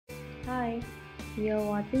Hi, you are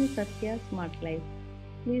watching Satya Smart Life.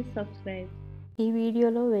 Please subscribe. ఈ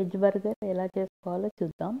వీడియోలో veg burger ఎలా చేసుకోవాలో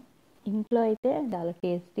చూద్దాం. ఇంట్లో అయితే చాలా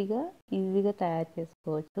టేస్టీగా ఈజీగా తయారు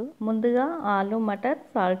చేసుకోవచ్చు. ముందుగా ఆలు మటర్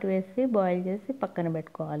సాల్ట్ వేసి బాయిల్ చేసి పక్కన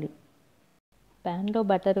పెట్టుకోవాలి. ప్యాన్లో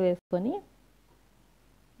బటర్ వేసుకొని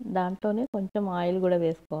దాంట్లోనే కొంచెం ఆయిల్ కూడా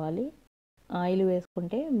వేసుకోవాలి. ఆయిల్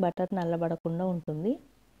వేసుకుంటే బటర్ నల్లబడకుండా ఉంటుంది.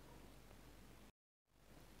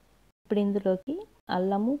 ఇప్పుడు ఇందులోకి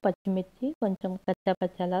అల్లము పచ్చిమిర్చి కొంచెం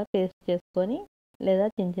కచ్చాపచ్చాలా పేస్ట్ చేసుకొని లేదా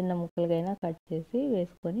చిన్న చిన్న ముక్కలుగైనా కట్ చేసి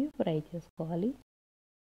వేసుకొని ఫ్రై చేసుకోవాలి.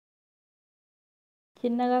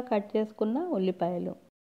 చిన్నగా కట్ చేసుకున్న ఉల్లిపాయలు,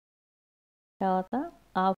 తర్వాత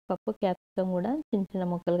హాఫ్ కప్పు క్యాప్సికం కూడా చిన్న చిన్న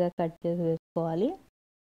ముక్కలుగా కట్ చేసి వేసుకోవాలి.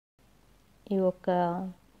 ఇవి ఒక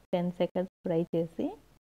 10 సెకండ్స్ ఫ్రై చేసి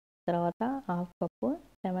తర్వాత హాఫ్ కప్పు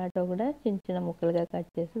టమాటో కూడా చిన్న చిన్న ముక్కలుగా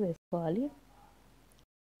కట్ చేసి వేసుకోవాలి.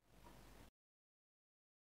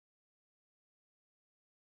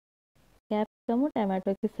 క్యాప్సికమ్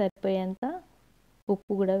టమాటోకి సరిపోయేంత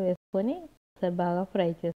ఉప్పు కూడా వేసుకొని బాగా ఫ్రై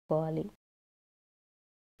చేసుకోవాలి.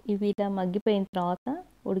 ఇవి ఇలా మగ్గిపోయిన తర్వాత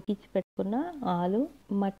ఉడికించి పెట్టుకున్న ఆలు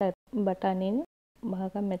మటర్ బఠానీని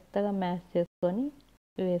బాగా మెత్తగా మ్యాష్ చేసుకొని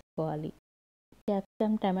వేసుకోవాలి.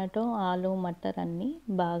 క్యాప్సికమ్ టమాటో ఆలు మటర్ అన్నీ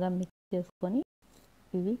బాగా మిక్స్ చేసుకొని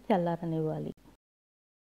ఇవి చల్లారనివ్వాలి.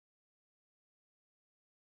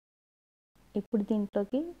 ఇప్పుడు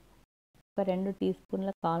దీంట్లోకి ఒక 2 టీ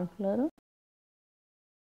స్పూన్ల కార్న్ఫ్లోర్,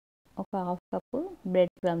 ఒక హాఫ్ కప్పు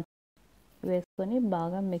బ్రెడ్ క్రమ్స్ వేసుకొని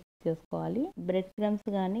బాగా మిక్స్ చేసుకోవాలి. బ్రెడ్ క్రమ్స్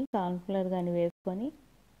కానీ కార్న్ఫ్లోర్ కానీ వేసుకొని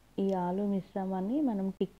ఈ ఆలు మిశ్రమాన్ని మనం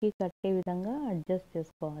టిక్కీ కట్టే విధంగా అడ్జస్ట్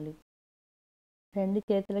చేసుకోవాలి. 2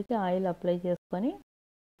 చేతులకి ఆయిల్ అప్లై చేసుకొని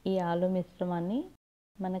ఈ ఆలు మిశ్రమాన్ని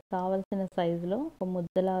మనకు కావలసిన సైజులో ఒక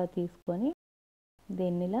ముద్దలాగా తీసుకొని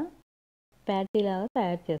దీన్నిలా ప్యాటీలాగా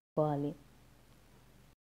తయారు చేసుకోవాలి.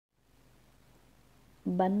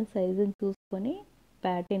 బన్ సైజుని చూసుకొని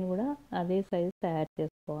ప్యాటీని కూడా అదే సైజు తయారు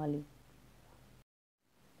చేసుకోవాలి.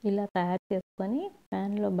 ఇలా తయారు చేసుకొని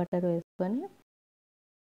ప్యాన్లో బటర్ వేసుకొని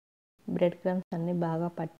బ్రెడ్ క్రమ్స్ అన్నీ బాగా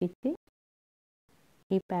పట్టించి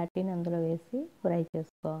ఈ ప్యాటీని అందులో వేసి ఫ్రై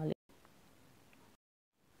చేసుకోవాలి.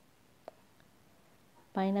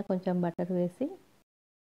 పైన కొంచెం బటర్ వేసి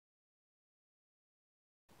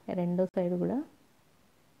రెండో సైడ్ కూడా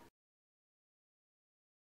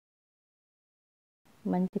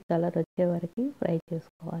మంచి కలర్ వచ్చే వరకు ఫ్రై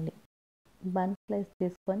చేసుకోవాలి. బన్ స్లైస్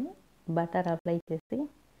తీసుకొని బటర్ అప్లై చేసి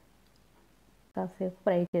కాసేపు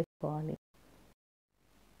ఫ్రై చేసుకోవాలి.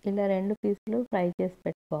 ఇలా 2 పీసులు ఫ్రై చేసి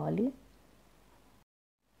పెట్టుకోవాలి.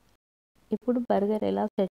 ఇప్పుడు బర్గర్ ఎలా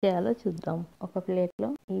సెట్ చేయాలో చూద్దాం. ఒక ప్లేట్లో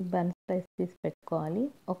ఈ బన్ స్లైస్ తీసి పెట్టుకోవాలి.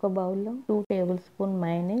 ఒక బౌల్లో 2 table spoon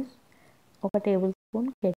mayonnaise, 1 table spoon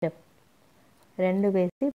ketchup 2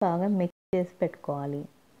 వేసి బాగా మిక్స్ చేసి పెట్టుకోవాలి.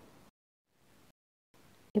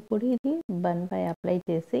 ఇప్పుడు ఇది బన్ పై అప్లై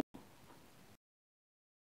చేసి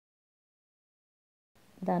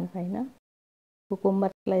దానిపైన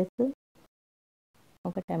కుకుంబర్ స్లైస్,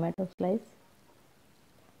 ఒక టమాటో స్లైస్,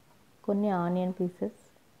 కొన్ని ఆనియన్ పీసెస్,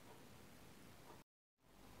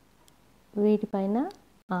 వీటిపైన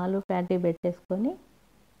ఆలు ప్యాటీ పెట్టేసుకొని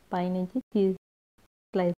పైనుంచి చీజ్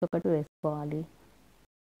స్లైస్ ఒకటి వేసుకోవాలి.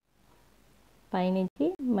 పైనుంచి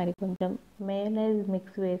మరి కొంచెం మేయోనైజ్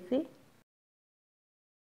మిక్స్ వేసి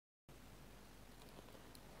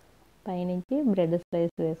పైనుంచి బ్రెడ్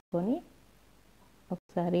స్లైస్ వేసుకొని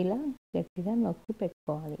ఒకసారి ఇలా గట్టిగా నొక్కి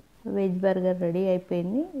పెట్టుకోవాలి. వెజ్ బర్గర్ రెడీ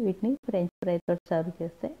అయిపోయింది. వీటిని ఫ్రెంచ్ ఫ్రైతో సర్వ్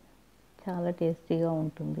చేస్తే చాలా టేస్టీగా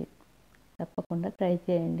ఉంటుంది. తప్పకుండా ట్రై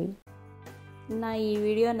చేయండి. నా ఈ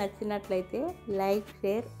వీడియో నచ్చినట్లయితే లైక్,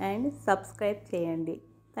 షేర్ అండ్ సబ్స్క్రైబ్ చేయండి.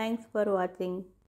 Thanks for watching.